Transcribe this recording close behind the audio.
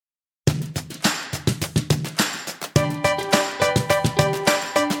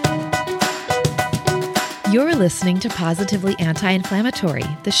You're listening to Positively Anti-Inflammatory,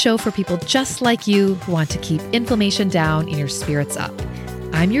 the show for people just like you who want to keep inflammation down and your spirits up.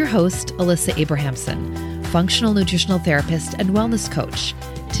 I'm your host, Alyssa Abrahamson, functional nutritional therapist and wellness coach.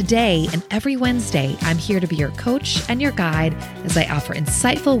 Today and every Wednesday, I'm here to be your coach and your guide as I offer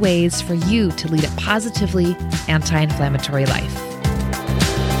insightful ways for you to lead a positively anti-inflammatory life.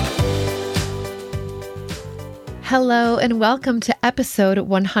 Hello and welcome to episode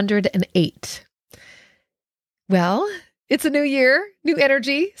 108. Well, it's a new year, new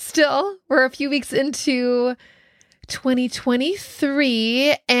energy still. We're a few weeks into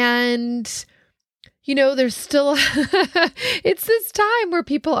 2023 and there's still, it's this time where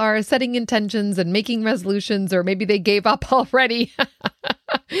people are setting intentions and making resolutions, or maybe they gave up already.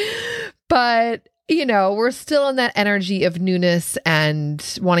 But, we're still in that energy of newness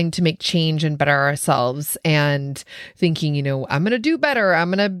and wanting to make change and better ourselves and thinking, I'm going to do better. I'm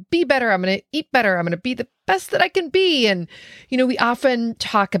going to be better. I'm going to eat better. I'm going to be the best that I can be. And, we often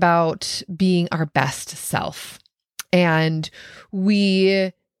talk about being our best self, and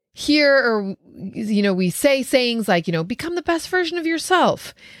we hear or, we say sayings like, become the best version of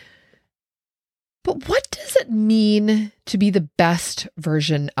yourself. But what does it mean to be the best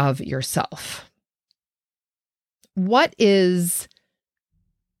version of yourself? What is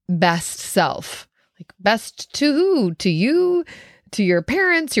best self? Like best to who? To you, to your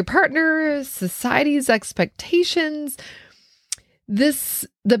parents, your partner, society's expectations. This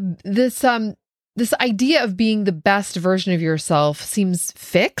idea of being the best version of yourself seems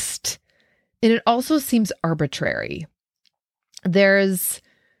fixed, and it also seems arbitrary. There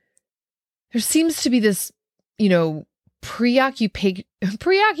seems to be this, preoccupation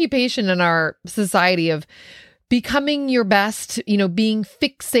in our society of becoming your best, being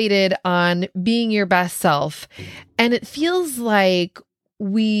fixated on being your best self. And it feels like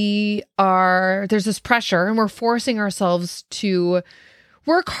there's this pressure and we're forcing ourselves to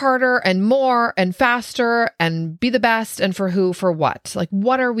work harder and more and faster and be the best, and for who, for what? Like,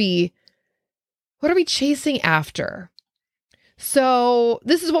 what are we chasing after? So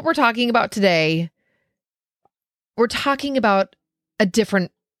this is what we're talking about today. We're talking about a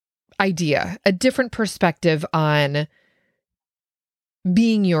different idea, a different perspective on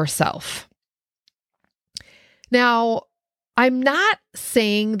being yourself. Now, I'm not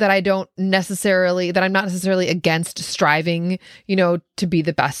saying that I'm not necessarily against striving, to be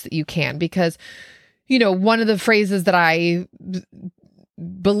the best that you can, because, one of the phrases that I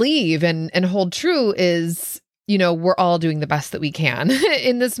believe and hold true is, we're all doing the best that we can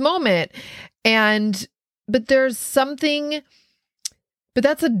in this moment. But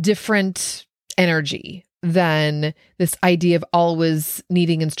that's a different energy than this idea of always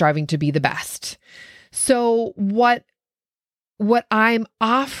needing and striving to be the best. So what I'm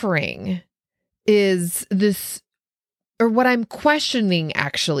offering is this, or what I'm questioning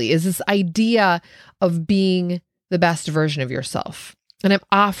actually, is this idea of being the best version of yourself. And I'm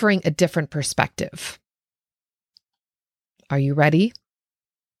offering a different perspective. Are you ready?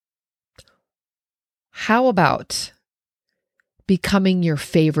 How about becoming your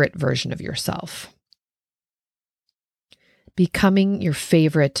favorite version of yourself? Becoming your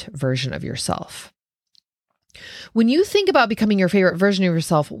favorite version of yourself. When you think about becoming your favorite version of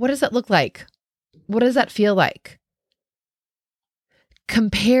yourself, what does that look like? What does that feel like?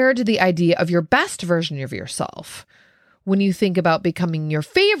 Compared to the idea of your best version of yourself, when you think about becoming your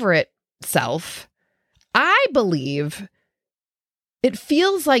favorite self, I believe it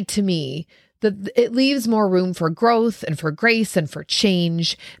feels like to me that it leaves more room for growth and for grace and for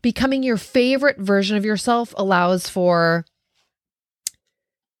change. Becoming your favorite version of yourself allows for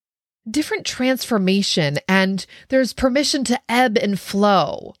different transformation, and there's permission to ebb and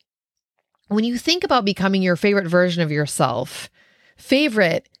flow. When you think about becoming your favorite version of yourself,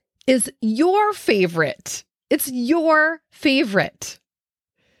 favorite is your favorite. It's your favorite.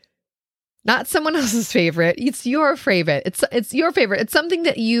 Not someone else's favorite. It's your favorite. It's your favorite. It's something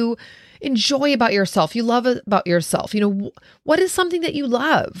that you enjoy about yourself. You love about yourself. What is something that you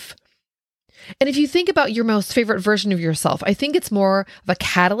love? And if you think about your most favorite version of yourself, I think it's more of a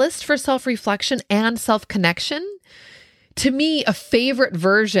catalyst for self-reflection and self-connection. To me, a favorite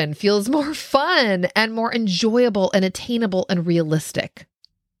version feels more fun and more enjoyable and attainable and realistic.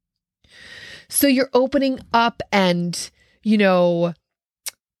 So you're opening up and,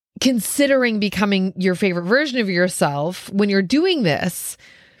 considering becoming your favorite version of yourself. When you're doing this,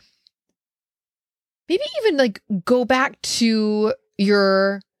 maybe even go back to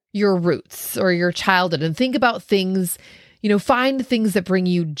your roots or your childhood and think about things, find things that bring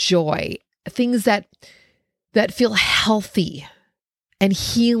you joy, things that feel healthy and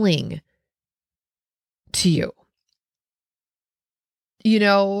healing. to you? You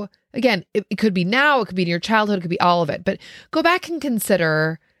know, again, it could be now, it could be in your childhood, it could be all of it, but go back and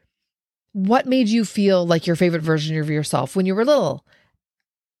consider what made you feel like your favorite version of yourself when you were little.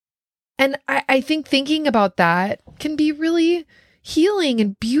 And I think thinking about that can be really healing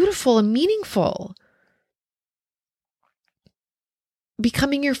and beautiful and meaningful.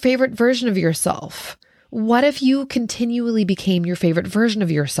 Becoming your favorite version of yourself. What if you continually became your favorite version of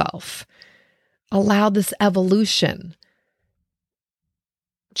yourself? Allow this evolution.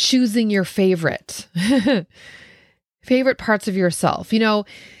 Choosing your favorite parts of yourself. You know,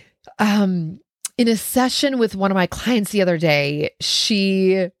 in a session with one of my clients the other day,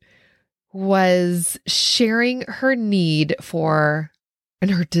 she was sharing her need for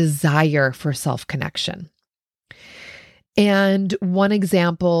and her desire for self-connection. And one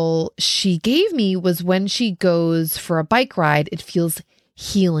example she gave me was when she goes for a bike ride, it feels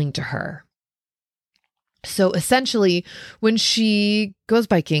healing to her. So essentially, when she goes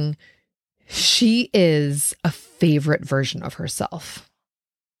biking, she is a favorite version of herself.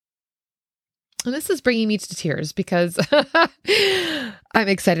 And this is bringing me to tears because I'm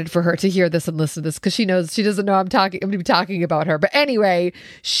excited for her to hear this and listen to this because she doesn't know I'm going to be talking about her. But anyway,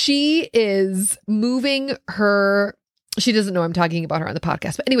 she is moving her. She doesn't know I'm talking about her on the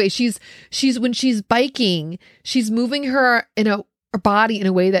podcast. But anyway, she's when she's biking, she's moving her body in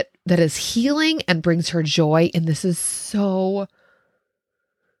a way that is healing and brings her joy. And this is so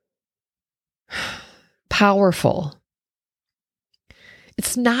powerful.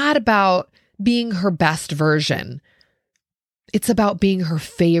 It's not about being her best version. It's about being her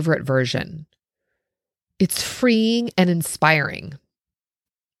favorite version. It's freeing and inspiring.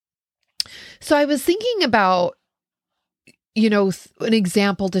 So I was thinking about, an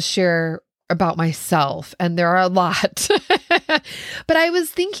example to share about myself, and there are a lot, but I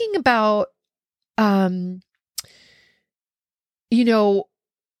was thinking about, giving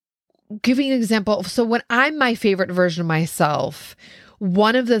an example. So when I'm my favorite version of myself,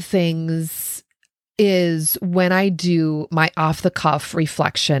 one of the things is when I do my off-the-cuff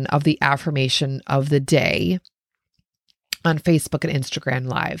reflection of the affirmation of the day on Facebook and Instagram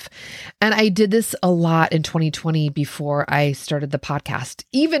Live. And I did this a lot in 2020 before I started the podcast,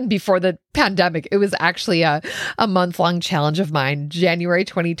 even before the pandemic. It was actually a month-long challenge of mine. January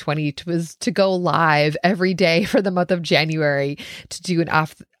 2020 was to go live every day for the month of January to do an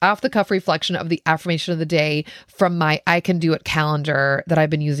off-the-cuff reflection of the affirmation of the day from my I Can Do It calendar that I've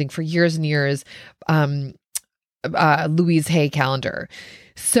been using for years and years, Louise Hay calendar.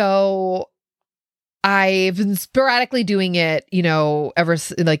 So I've been sporadically doing it, ever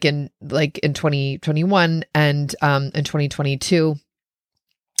in 2021 and in 2022.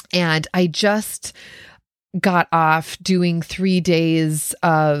 And I just got off doing 3 days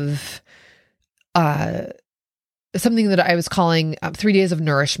of something that I was calling 3 days of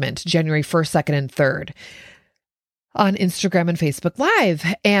nourishment, January 1st, 2nd, and 3rd on Instagram and Facebook Live.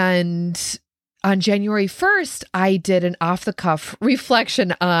 And on January 1st, I did an off-the-cuff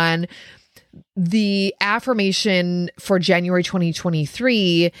reflection on the affirmation for January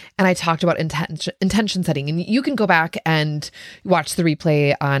 2023, and I talked about intention setting. And you can go back and watch the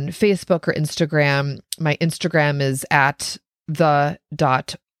replay on Facebook or Instagram. My Instagram is at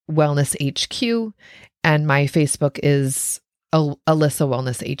the.wellnesshq, and my Facebook is Alyssa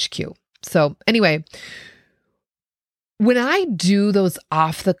Wellness HQ. So anyway, when I do those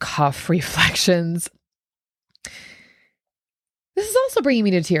off-the-cuff reflections, this is also bringing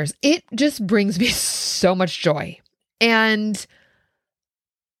me to tears. It just brings me so much joy. And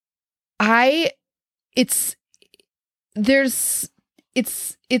there's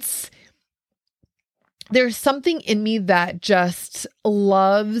something in me that just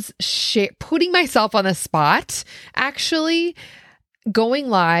loves putting myself on the spot, actually going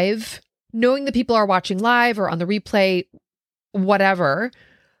live, knowing that people are watching live or on the replay, whatever,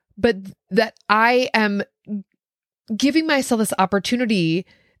 but that I am giving myself this opportunity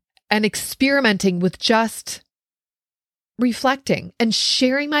and experimenting with just reflecting and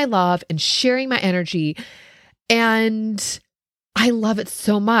sharing my love and sharing my energy. And I love it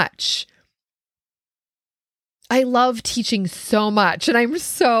so much. I love teaching so much. And I'm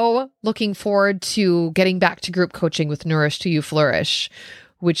so looking forward to getting back to group coaching with Nourish to You Flourish,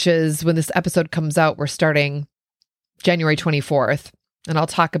 which is when this episode comes out, we're starting January 24th. And I'll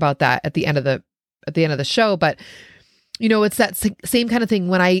talk about that at the end of the show. But it's that same kind of thing.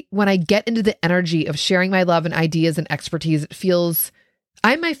 When I get into the energy of sharing my love and ideas and expertise, it feels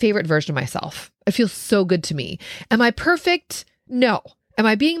I'm my favorite version of myself. It feels so good to me. Am I perfect? No. Am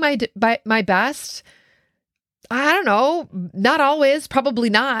I being my best? I don't know. Not always, probably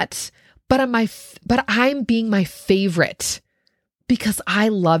not. but I'm being my favorite because I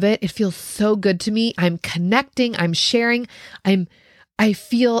love it. It feels so good to me. I'm connecting, I'm sharing, I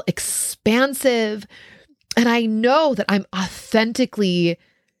feel expansive, and I know that I'm authentically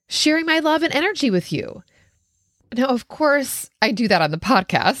sharing my love and energy with you. Now, of course, I do that on the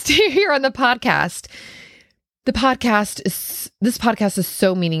podcast. Here on the podcast. This podcast is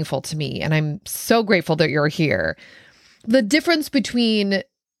so meaningful to me, and I'm so grateful that you're here. The difference between,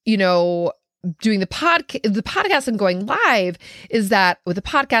 doing the podcast and going live is that with the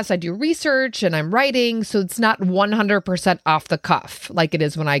podcast, I do research and I'm writing, so it's not 100% off the cuff like it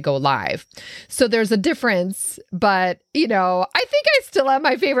is when I go live. So there's a difference, but I think I still have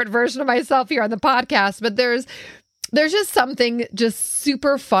my favorite version of myself here on the podcast, but there's just something just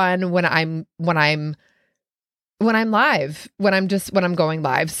super fun when I'm live, when I'm going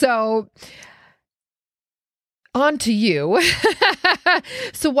live. So on to you.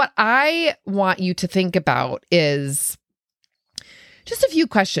 So what I want you to think about is just a few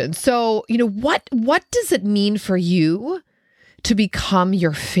questions. So, what does it mean for you to become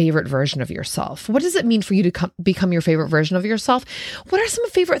your favorite version of yourself? What does it mean for you to become your favorite version of yourself? What are some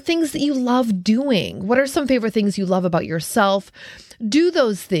favorite things that you love doing? What are some favorite things you love about yourself? Do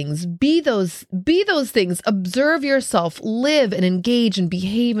those things, be those things, observe yourself, live and engage and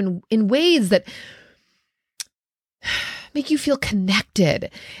behave in ways that make you feel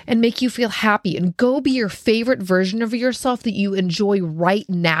connected and make you feel happy, and go be your favorite version of yourself that you enjoy right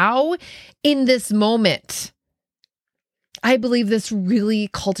now in this moment. I believe this really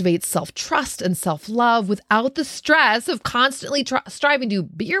cultivates self-trust and self-love without the stress of constantly striving to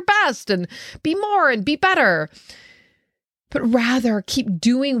be your best and be more and be better, but rather keep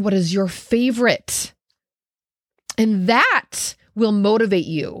doing what is your favorite. And that will motivate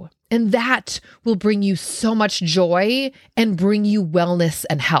you. And that will bring you so much joy and bring you wellness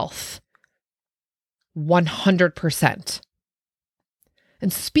and health. 100%.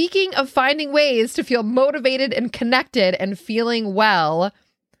 And speaking of finding ways to feel motivated and connected and feeling well,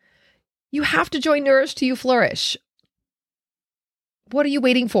 you have to join Nourish to You Flourish. What are you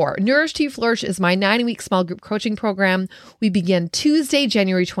waiting for? Nourish to You Flourish is my 9-week small group coaching program. We begin Tuesday,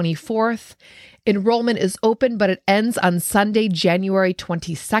 January 24th. Enrollment is open, but it ends on Sunday, January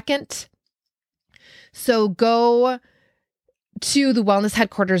 22nd. So go to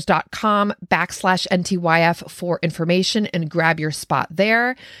thewellnessheadquarters.com/NTYF for information and grab your spot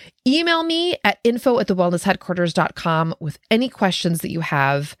there. Email me at info@thewellnessheadquarters.com with any questions that you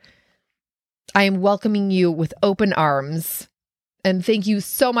have. I am welcoming you with open arms. And thank you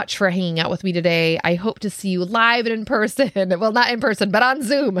so much for hanging out with me today. I hope to see you live and in person. Well, not in person, but on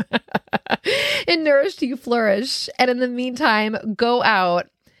Zoom. In Nourish to You Flourish. And in the meantime, go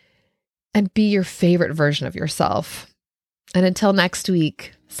out and be your favorite version of yourself. And until next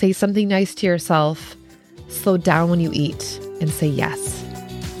week, say something nice to yourself, slow down when you eat, and say yes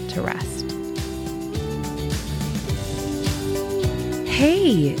to rest.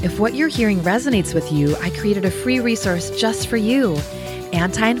 Hey, if what you're hearing resonates with you, I created a free resource just for you,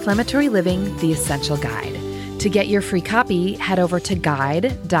 Anti-Inflammatory Living, The Essential Guide. To get your free copy, head over to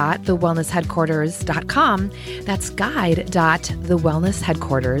guide.thewellnessheadquarters.com. That's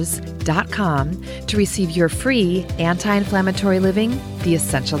guide.thewellnessheadquarters.com to receive your free Anti-Inflammatory Living, The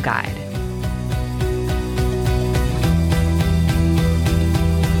Essential Guide.